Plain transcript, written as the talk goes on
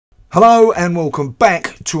Hello and welcome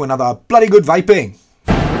back to another bloody good vaping.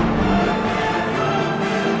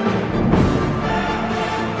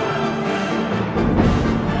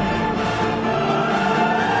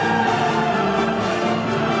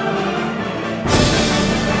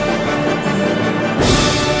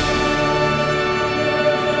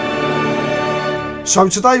 So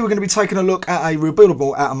today we're going to be taking a look at a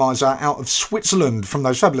rebuildable atomizer out of Switzerland from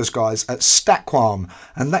those fabulous guys at Stattqualm,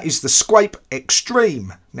 and that is the Squape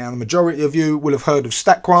Extreme. Now the majority of you will have heard of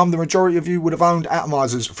Stattqualm, the majority of you would have owned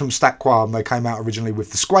atomizers from Stattqualm. They came out originally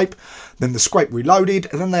with the Squape, then the Squape Reloaded,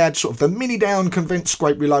 and then they had sort of the mini down convinced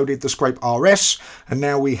Squape Reloaded, the Squape RS, and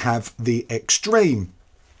now we have the Extreme.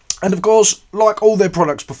 And of course, like all their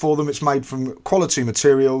products before them, it's made from quality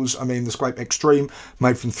materials. I mean, the Squape Extreme,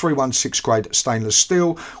 made from 316 grade stainless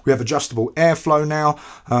steel. We have adjustable airflow now.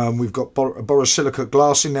 We've got borosilicate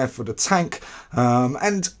glass in there for the tank.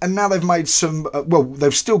 And now they've made some, well,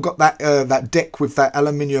 they've still got that that deck with that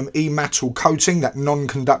aluminium e-metal coating, that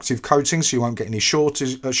non-conductive coating, so you won't get any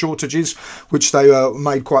shortages, which they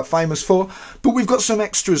made quite famous for. But we've got some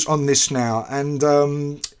extras on this now,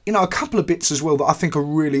 and you know, a couple of bits as well that I think are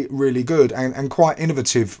really good and quite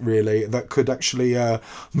innovative, really, that could actually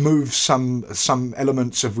move some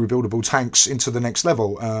elements of rebuildable tanks into the next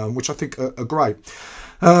level, which I think are great.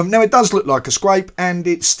 Now it does look like a Squape, and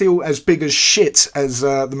it's still as big as shit as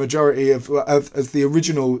the majority of the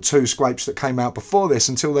original two Squapes that came out before this,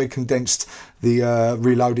 until they condensed the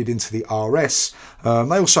Reloaded into the RS.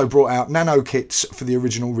 They also brought out nano kits for the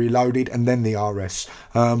original Reloaded and then the RS.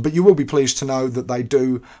 But you will be pleased to know that they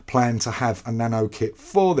do plan to have a nano kit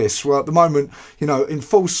for this. Well, at the moment, you know, in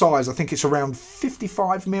full size, I think it's around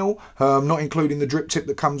 55mm, not including the drip tip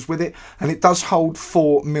that comes with it, and it does hold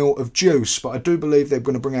 4mm of juice. But I do believe they're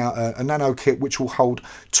going to bring out a nano kit which will hold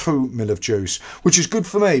 2mm of juice, which is good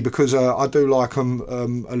for me because I do like them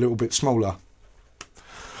a little bit smaller.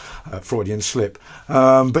 Freudian slip.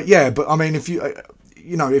 But yeah, but I mean, if you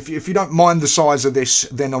you know, if you don't mind the size of this,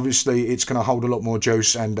 then obviously it's going to hold a lot more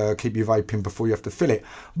juice and keep you vaping before you have to fill it.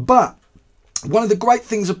 But one of the great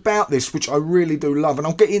things about this, which I really do love, and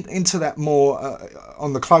I'll get into that more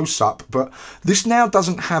on the close-up, but this now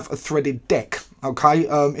doesn't have a threaded deck, okay?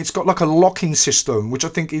 It's got like a locking system, which I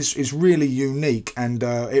think is really unique, and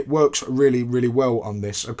it works really well on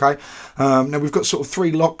this, okay? Now we've got sort of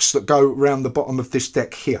 3 locks that go around the bottom of this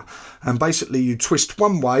deck here, and basically you twist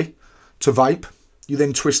one way to vape, you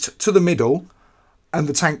then twist to the middle, and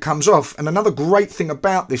the tank comes off. And another great thing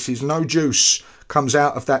about this is no juice comes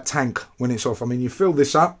out of that tank when it's off. I mean, you fill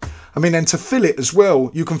this up. I mean, and to fill it as well,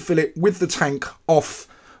 you can fill it with the tank off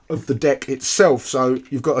of the deck itself. So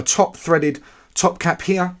you've got a top threaded top cap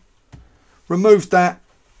here. Remove that,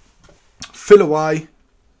 fill away,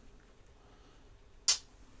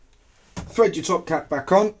 thread your top cap back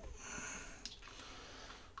on,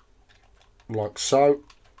 like so.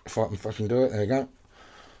 If I can fucking do it, there you go.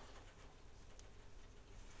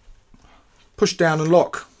 Push down and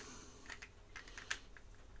lock,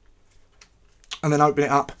 and then open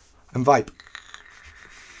it up and vape.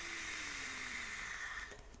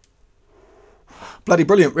 Bloody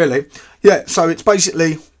brilliant, really. Yeah, so it's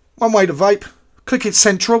basically one way to vape. Click it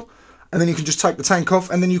central, and then you can just take the tank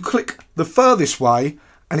off, and then you click the furthest way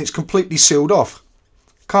and it's completely sealed off.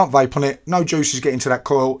 Can't vape on it, no juices get into that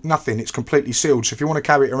coil, nothing, it's completely sealed. So if you want to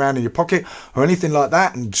carry it around in your pocket or anything like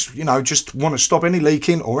that, and you know, just want to stop any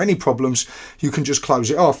leaking or any problems, you can just close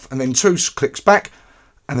it off, and then 2 clicks back,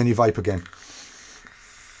 and then you vape again.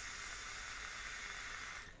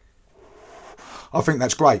 I think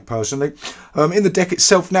that's great, personally. In the deck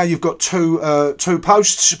itself now, you've got two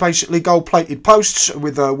posts, basically gold plated posts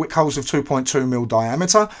with wick holes of 2.2mm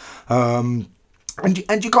diameter.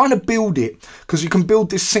 And you kind of build it, because you can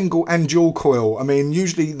build this single and dual coil. I mean,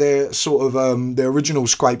 usually they're sort of, the original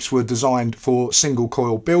Squapes were designed for single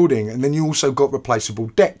coil building, and then you also got replaceable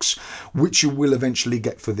decks, which you will eventually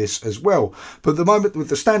get for this as well. But at the moment, with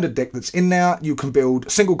the standard deck that's in now, you can build a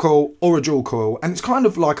single coil or a dual coil, and it's kind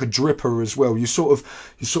of like a dripper as well.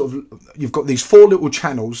 You've got these 4 little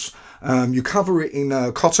channels. You cover it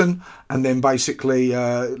in cotton, and then basically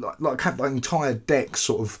like have the entire deck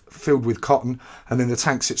sort of filled with cotton, and then the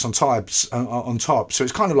tank sits on top. So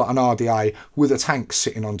it's kind of like an RDA with a tank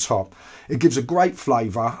sitting on top. It gives a great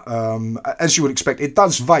flavour, as you would expect. It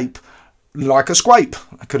does vape like a Squape.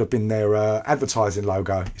 It could have been their advertising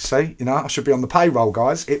logo. You see, you know, I should be on the payroll,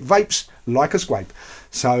 guys. It vapes like a Squape.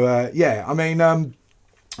 So yeah, I mean,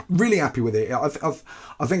 Really happy with it.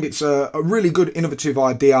 I think it's a really good innovative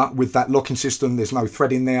idea with that locking system. There's no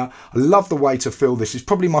thread in there. I love the way to fill this. It's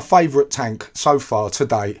probably my favourite tank so far to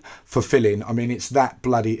date for filling. I mean, it's that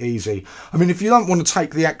bloody easy. I mean, if you don't want to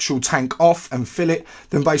take the actual tank off and fill it,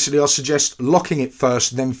 then basically I suggest locking it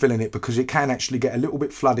first, then filling it, because it can actually get a little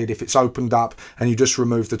bit flooded if it's opened up and you just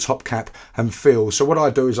remove the top cap and fill. So what I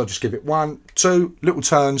do is I just give it 1, 2 little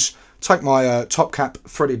turns, take my top cap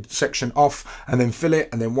threaded section off and then fill it,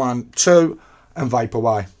 and then 1, 2 and vape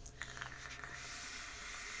away.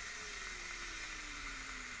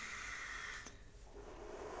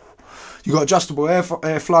 You've got adjustable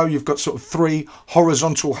airflow. You've got sort of 3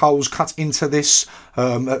 horizontal holes cut into this,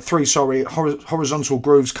 3 horizontal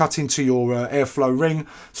grooves cut into your airflow ring.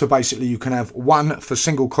 So basically you can have 1 for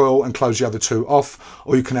single coil and close the other 2 off,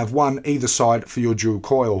 or you can have 1 either side for your dual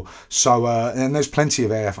coil. So and there's plenty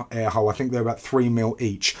of air hole. I think they're about 3 mil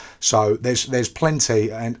each. So there's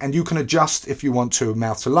plenty, and you can adjust if you want to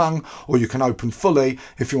mouth to lung, or you can open fully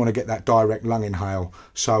if you want to get that direct lung inhale.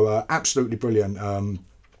 So absolutely brilliant.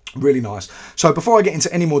 Really nice. So before I get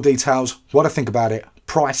into any more details, what I think about it,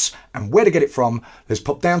 price and where to get it from, let's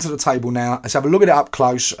pop down to the table now. Let's have a look at it up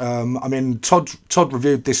close. I mean, Todd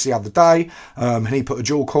reviewed this the other day, and he put a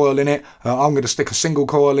dual coil in it. I'm going to stick a single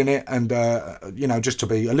coil in it, and you know, just to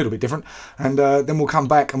be a little bit different. And then we'll come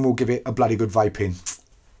back and we'll give it a bloody good vaping.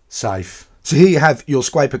 Safe. So here you have your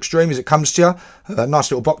Squape Extreme as it comes to you. A nice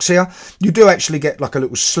little box here. You do actually get like a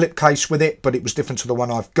little slip case with it, but it was different to the one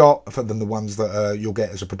I've got than the ones that you'll get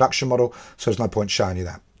as a production model. So there's no point showing you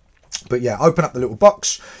that. But yeah, open up the little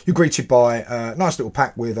box. You're greeted by a nice little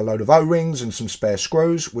pack with a load of O-rings and some spare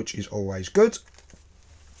screws, which is always good.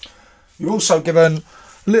 You're also given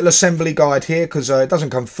a little assembly guide here, because it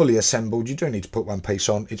doesn't come fully assembled. You do need to put one piece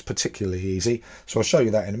on. It's particularly easy, so I'll show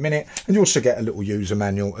you that in a minute. And you also get a little user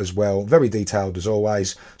manual as well, very detailed as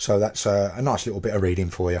always, so that's a nice little bit of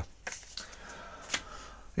reading for you.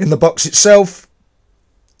 In the box itself,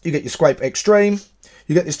 you get your Squape Extreme.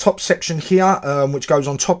 You get this top section here, which goes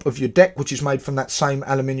on top of your deck, which is made from that same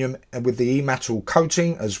aluminium with the e-metal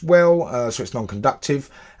coating as well, so it's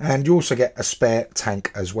non-conductive. And you also get a spare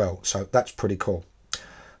tank as well, so that's pretty cool.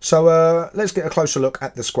 So let's get a closer look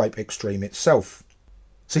at the Squape Extreme itself.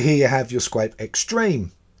 So here you have your Squape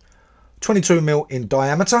Extreme. 22mm in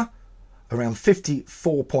diameter, around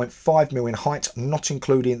 54.5mm in height, not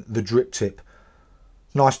including the drip tip.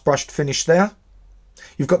 Nice brushed finish there.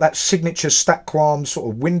 You've got that signature Stattqualm sort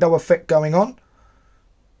of window effect going on.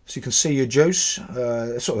 So you can see your juice,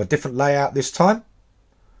 sort of a different layout this time.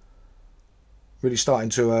 Really starting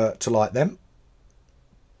to like them.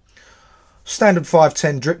 Standard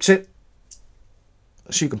 510 drip tip,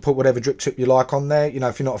 so you can put whatever drip tip you like on there, you know,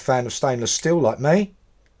 if you're not a fan of stainless steel like me.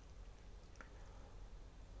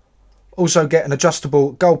 Also get an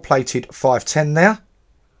adjustable gold plated 510 there,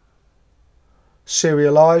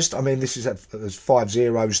 serialised. I mean, this is there's 5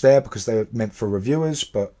 zeros there because they're meant for reviewers,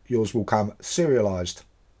 but yours will come serialised.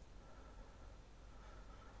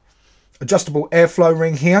 Adjustable airflow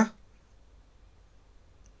ring here.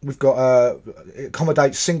 We've got it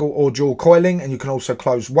accommodates single or dual coiling, and you can also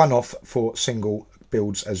close one off for single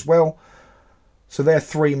builds as well. So they're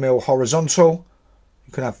 3mm horizontal.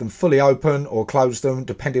 You can have them fully open or close them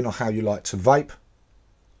depending on how you like to vape.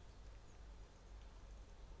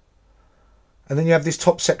 And then you have this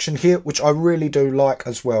top section here, which I really do like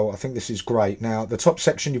as well. I think this is great. Now the top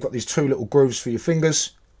section, you've got these 2 little grooves for your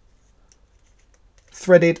fingers,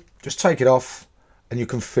 threaded. Just take it off and you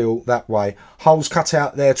can fill that way. Holes cut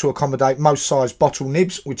out there to accommodate most size bottle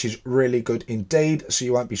nibs, which is really good indeed. So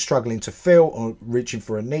you won't be struggling to fill or reaching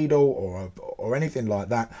for a needle or anything like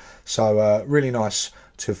that. So really nice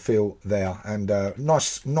to fill there, and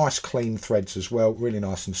nice clean threads as well. Really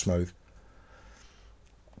nice and smooth.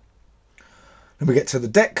 Then we get to the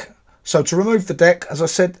deck. So to remove the deck, as I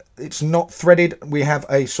said, it's not threaded. We have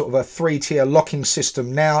a sort of a 3-tier locking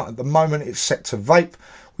system now. At the moment it's set to vape.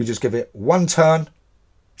 We just give it 1 turn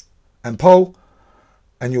and pull,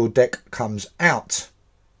 and your deck comes out.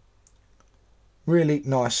 Really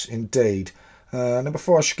nice indeed. Now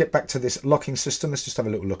before I should get back to this locking system, let's just have a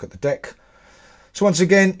little look at the deck. So once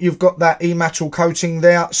again, you've got that e-metal coating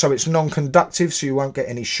there, so it's non-conductive, so you won't get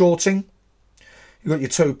any shorting. You've got your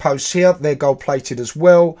 2 posts here. They're gold plated as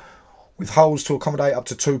well, with holes to accommodate up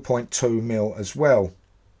to 2.2mm as well.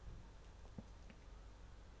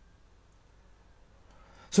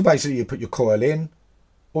 So basically you put your coil in,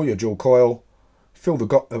 or your dual coil, fill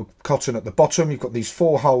the cotton at the bottom. You've got these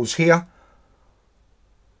 4 holes here.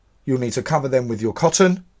 You'll need to cover them with your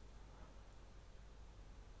cotton.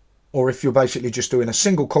 Or if you're basically just doing a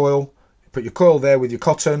single coil, put your coil there with your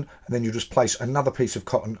cotton, and then you just place another piece of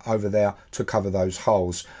cotton over there to cover those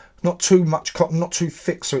holes. Not too much cotton, not too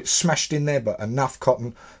thick so it's smashed in there, but enough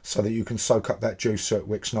cotton so that you can soak up that juice so it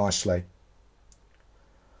wicks nicely.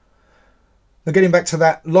 Now getting back to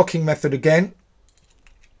that locking method again,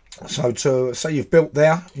 so to say you've built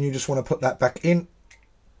there and you just want to put that back in,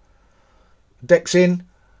 deck's in,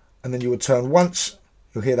 and then you would turn once,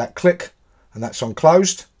 you'll hear that click, and that's on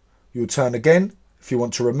closed. You would turn again if you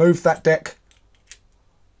want to remove that deck,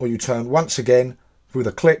 or you turn once again with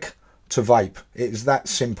a click to vape. It is that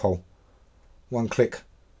simple. One click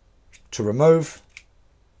to remove,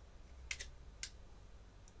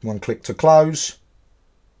 one click to close,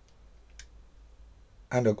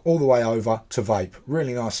 and all the way over to vape.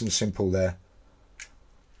 Really nice and simple there.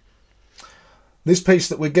 This piece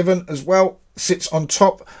that we're given as well sits on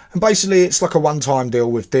top, and basically it's like a one-time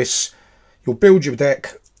deal with this. You'll build your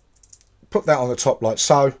deck, put that on the top like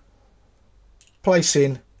so, place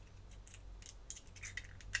in,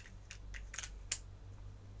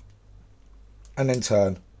 and then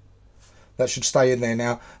turn. That should stay in there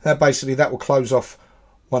now. Now basically that will close off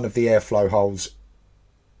one of the airflow holes.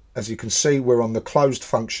 As you can see, we're on the closed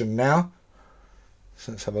function now.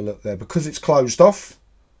 So let's have a look there. Because it's closed off,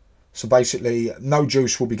 so basically no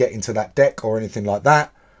juice will be getting to that deck or anything like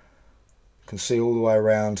that. You can see all the way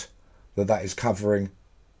around that that is covering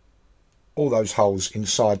all those holes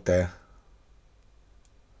inside there.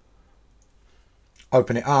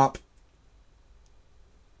 Open it up.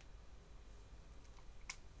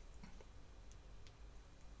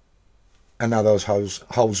 And now those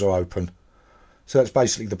holes are open. So that's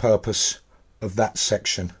basically the purpose of that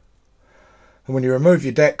section. And when you remove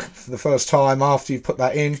your deck for the first time after you've put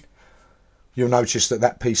that in, you'll notice that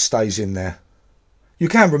that piece stays in there. You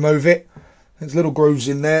can remove it. There's little grooves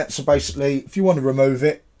in there. So basically, if you want to remove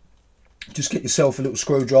it, just get yourself a little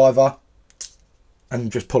screwdriver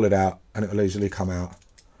and just pull it out, and it will easily come out.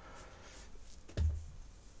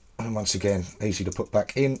 And once again, easy to put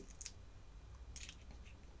back in.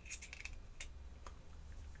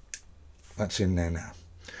 That's in there now.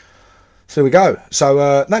 So there we go.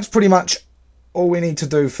 So that's pretty much all we need to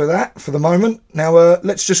do for that for the moment. Now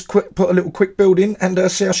let's just put a little quick build in and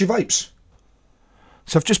see how she vapes.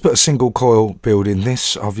 So I've just put a single coil build in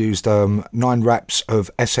this. I've used 9 wraps of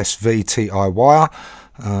SSV TI wire.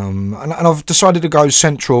 And I've decided to go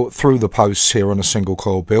central through the posts here on a single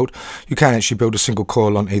coil build. You can actually build a single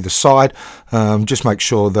coil on either side. Just make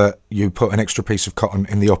sure that you put an extra piece of cotton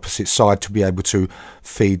in the opposite side to be able to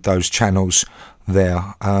feed those channels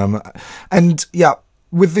there. And yeah,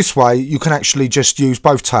 with this way you can actually just use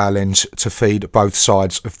both tail ends to feed both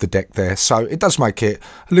sides of the deck there, so it does make it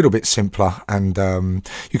a little bit simpler. And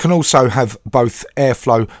you can also have both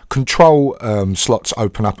airflow control slots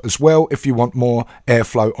open up as well if you want more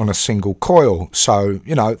airflow on a single coil. So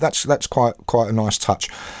you know, that's quite a nice touch.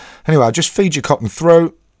 Anyway, just feed your cotton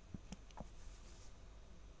through,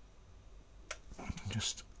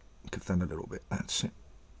 just give that a little bit, that's it.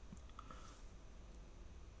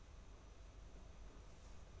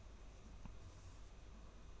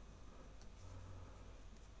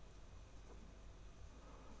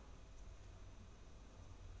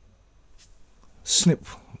 Snip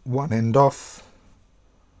one end off.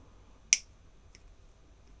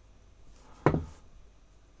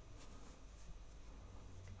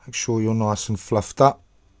 Make sure you're nice and fluffed up.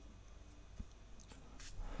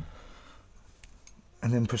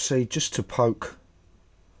 And then proceed just to poke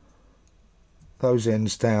those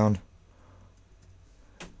ends down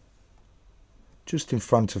just in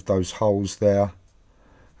front of those holes there.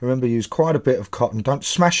 Remember, use quite a bit of cotton. Don't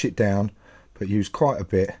smash it down, but use quite a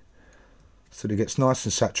bit, so that it gets nice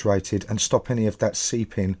and saturated, and stop any of that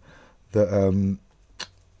seeping that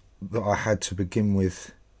that I had to begin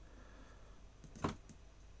with.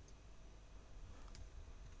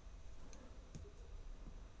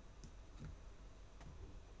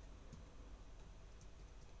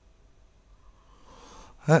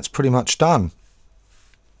 That's pretty much done.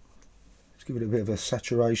 Let's give it a bit of a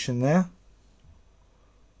saturation there.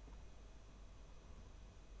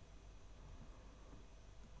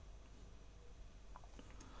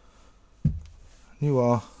 You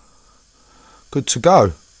are good to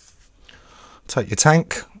go. Take your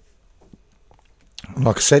tank. And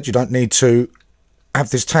like I said, you don't need to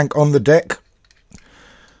have this tank on the deck.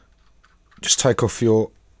 Just take off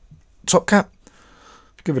your top cap,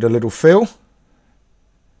 give it a little feel.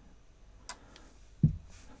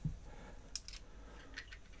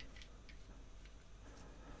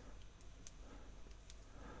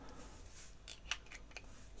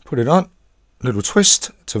 Put it on, a little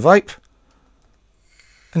twist to vape,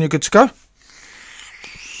 and you're good to go.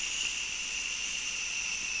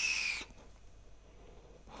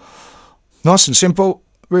 Nice and simple,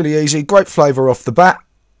 really easy, great flavour off the bat.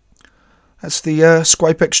 That's the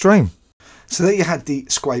Squape Extreme. So there you had the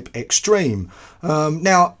Squape Extreme.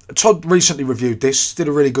 Now, Todd recently reviewed this, did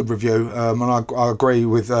a really good review, and I agree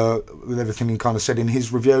with everything he kind of said in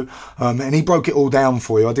his review. And he broke it all down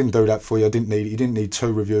for you. I didn't do that for you. You didn't need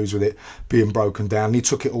 2 reviews with it being broken down. He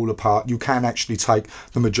took it all apart. You can actually take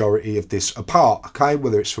the majority of this apart, okay?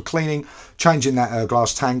 Whether it's for cleaning, changing that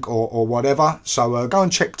glass tank, or whatever. So go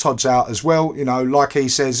and check Todd's out as well. You know, like he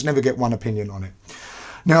says, never get one opinion on it.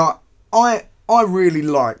 Now, I really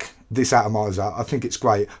like this atomizer. I think it's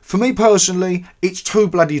great. For me personally, it's too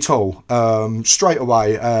bloody tall, straight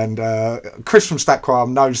away, and Chris from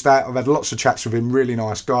Stattqualm knows that. I've had lots of chats with him, really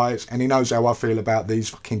nice guys, and he knows how I feel about these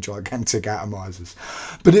fucking gigantic atomizers.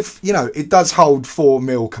 But if, you know, it does hold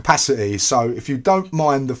 4mm capacity, so if you don't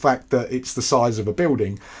mind the fact that it's the size of a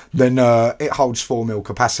building, then it holds 4mm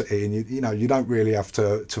capacity, and you know, you don't really have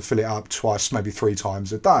to fill it up twice, maybe 3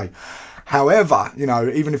 times a day. However, you know,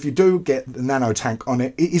 even if you do get the nano tank on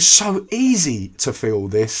it, it is so easy to fill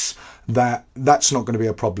this that that's not going to be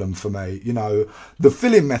a problem for me. You know, the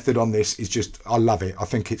filling method on this is just, I love it. I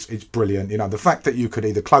think it's brilliant. You know, the fact that you could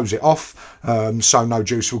either close it off so no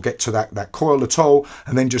juice will get to that coil at all,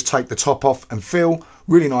 and then just take the top off and fill.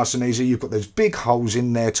 Really nice and easy. You've got those big holes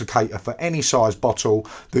in there to cater for any size bottle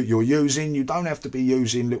that you're using. You don't have to be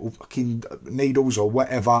using little fucking needles or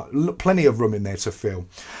whatever. Plenty of room in there to fill.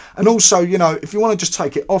 And also, you know, if you want to just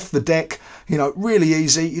take it off the deck, you know, really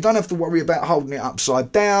easy. You don't have to worry about holding it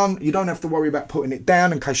upside down. You don't have to worry about putting it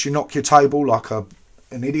down in case you knock your table like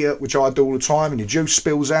an idiot, which I do all the time, and your juice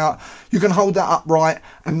spills out. You can hold that upright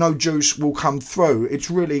and no juice will come through. It's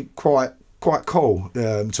really quite cool,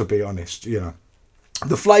 to be honest, you know.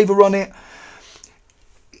 The flavour on it,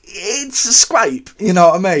 it's a Squape, you know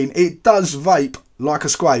what I mean? It does vape like a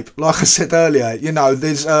Squape, like I said earlier. You know,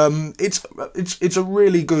 there's it's a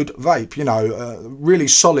really good vape, you know, really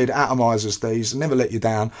solid atomizers, these, never let you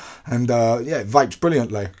down, and yeah, it vapes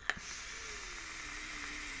brilliantly.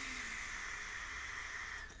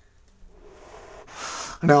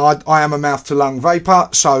 Now, I am a mouth-to-lung vapor,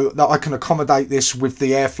 so that I can accommodate this with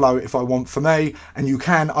the airflow if I want for me, and you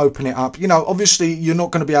can open it up. You know, obviously, you're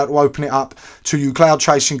not going to be able to open it up to you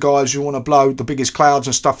cloud-chasing guys who want to blow the biggest clouds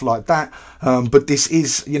and stuff like that, but this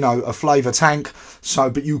is, you know, a flavour tank, so,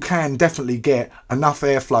 but you can definitely get enough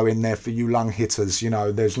airflow in there for you lung hitters, you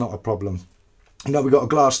know, there's not a problem. You know, we've got a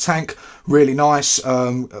glass tank, really nice.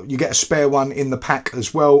 You get a spare one in the pack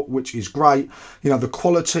as well, which is great. You know, the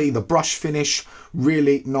quality, the brush finish,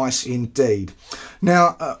 really nice indeed.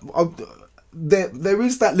 Now, there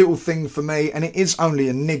is that little thing for me, and it is only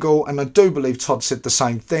a niggle, and I do believe Todd said the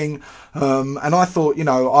same thing, and I thought, you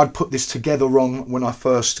know, I'd put this together wrong when I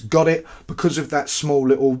first got it because of that small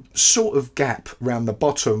little sort of gap around the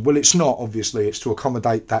bottom. Well, it's not, obviously, it's to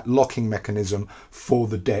accommodate that locking mechanism for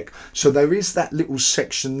the deck, so there is that little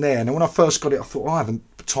section there. Now when I first got it, I thought, oh, I haven't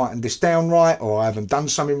tightened this down right, or I haven't done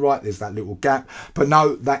something right, there's that little gap, but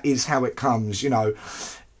no, that is how it comes. You know,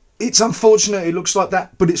 it's unfortunate it looks like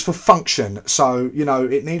that, but it's for function, so, you know,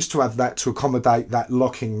 it needs to have that to accommodate that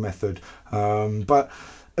locking method. But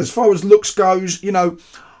as far as looks goes, you know,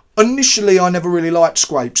 initially I never really liked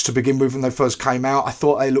Squapes to begin with when they first came out. I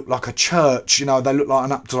thought they looked like a church, you know, they looked like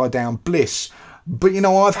an upside down bliss. But, you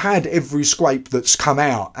know, I've had every Squape that's come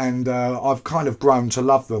out, and I've kind of grown to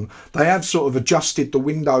love them. They have sort of adjusted the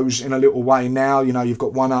windows in a little way now. You know, you've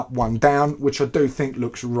got one up, one down, which I do think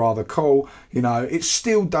looks rather cool. You know, it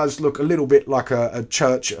still does look a little bit like a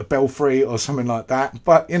church, a belfry or something like that.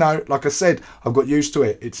 But, you know, like I said, I've got used to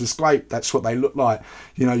it. It's a Squape. That's what they look like.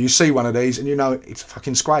 You know, you see one of these and you know it's a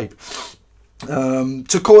fucking Squape.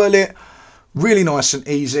 To coil it, really nice and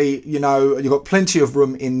easy. You know, you've got plenty of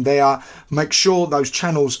room in there. Make sure those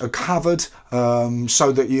channels are covered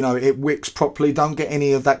so that, you know, it wicks properly. Don't get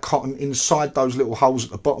any of that cotton inside those little holes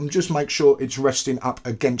at the bottom. Just make sure it's resting up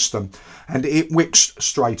against them, and it wicks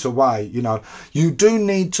straight away. You know, you do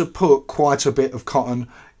need to put quite a bit of cotton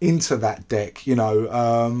into that deck. You know,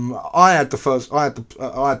 I had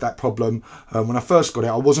that problem when I first got it.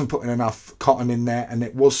 I wasn't putting enough cotton in there, and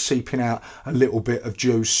it was seeping out a little bit of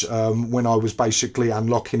juice when I was basically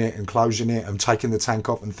unlocking it and closing it and taking the tank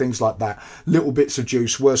off and things like that. Little bits of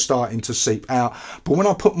juice were starting to seep out, but when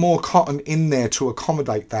I put more cotton in there to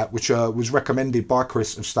accommodate that, which was recommended by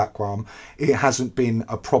Chris of Stattqualm, it hasn't been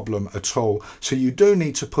a problem at all. So you do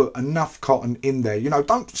need to put enough cotton in there. You know,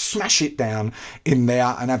 don't smash it down in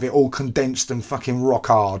there and have it all condensed and fucking rock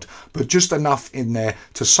hard, but just enough in there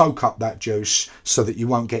to soak up that juice so that you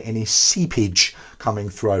won't get any seepage coming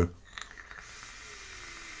through.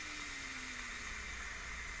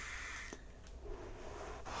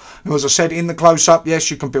 Now, as I said in the close-up,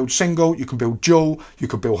 yes, you can build single, you can build dual, you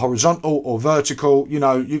can build horizontal or vertical. You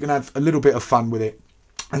know, you can have a little bit of fun with it.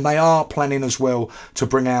 And they are planning as well to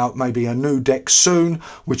bring out maybe a new deck soon,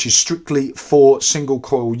 which is strictly for single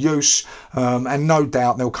coil use. And no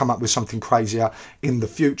doubt they'll come up with something crazier in the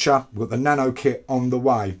future. We've got the nano kit on the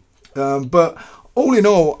way. But all in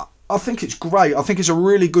all, I think it's great. I think it's a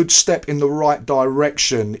really good step in the right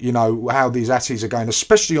direction, you know, how these assays are going,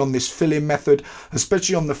 especially on this filling method,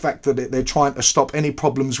 especially on the fact that they're trying to stop any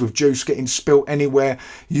problems with juice getting spilt anywhere,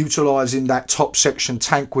 utilising that top section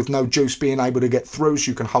tank with no juice being able to get through, so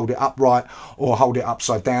you can hold it upright or hold it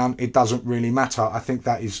upside down. It doesn't really matter. I think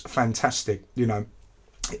that is fantastic, you know.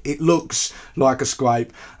 It looks like a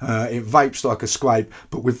Squape, it vapes like a Squape,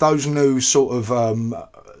 but with those new sort of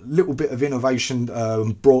little bit of innovation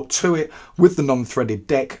brought to it with the non-threaded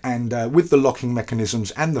deck and with the locking mechanisms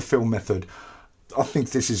and the fill method, I think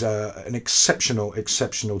this is an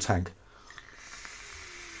exceptional tank.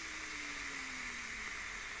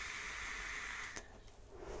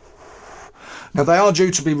 Now, they are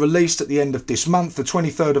due to be released at the end of this month, the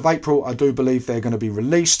 23rd of April. I do believe they're going to be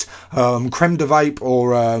released. Creme de Vape,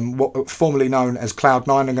 or what formerly known as Cloud9,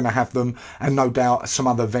 are going to have them, and no doubt some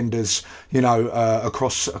other vendors, you know,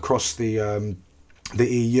 across the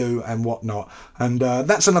EU and whatnot. And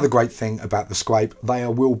that's another great thing about the Squape. They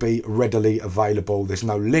will be readily available. There's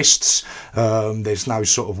no lists, there's no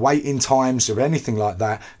sort of waiting times or anything like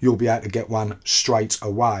that. You'll be able to get one straight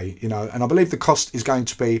away, you know. And I believe the cost is going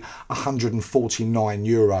to be 149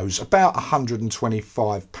 euros, about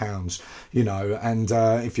 125 pounds, you know. And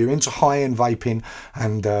if you're into high-end vaping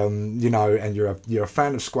and you know, and you're a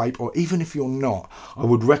fan of Squape, or even if you're not, I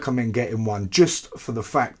would recommend getting one just for the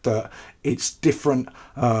fact that it's different,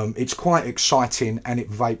 it's quite exciting, and it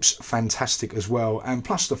vapes fantastic as well. And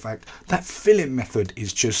plus the fact that filling method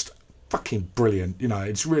is just fucking brilliant, you know.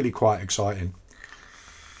 It's really quite exciting.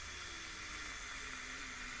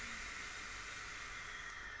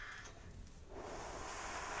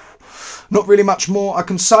 Not really much more I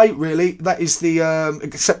can say, really. That is the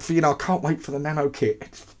except for, you know, I can't wait for the nano kit.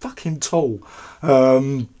 It's fucking tall.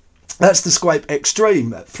 That's the Squape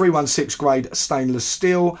Extreme, 316 grade stainless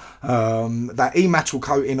steel, that e-metal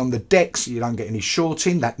coating on the deck so you don't get any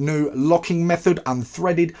shorting, that new locking method,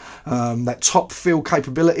 unthreaded, that top fill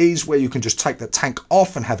capabilities where you can just take the tank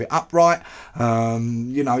off and have it upright.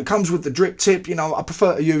 You know, it comes with the drip tip. You know, I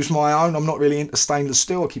prefer to use my own. I'm not really into stainless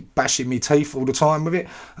steel. I keep bashing my teeth all the time with it.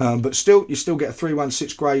 But still, you still get a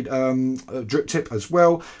 316 grade drip tip as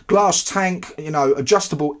well. Glass tank, you know,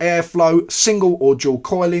 adjustable airflow, single or dual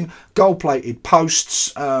coiling, gold plated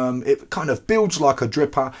posts. It kind of builds like a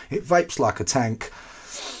dripper, it vapes like a tank.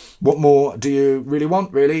 What more do you really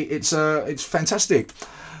want? Really, it's fantastic.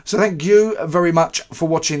 So thank you very much for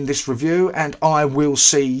watching this review, and I will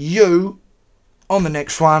see you on the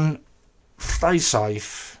next one. Stay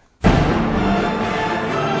safe.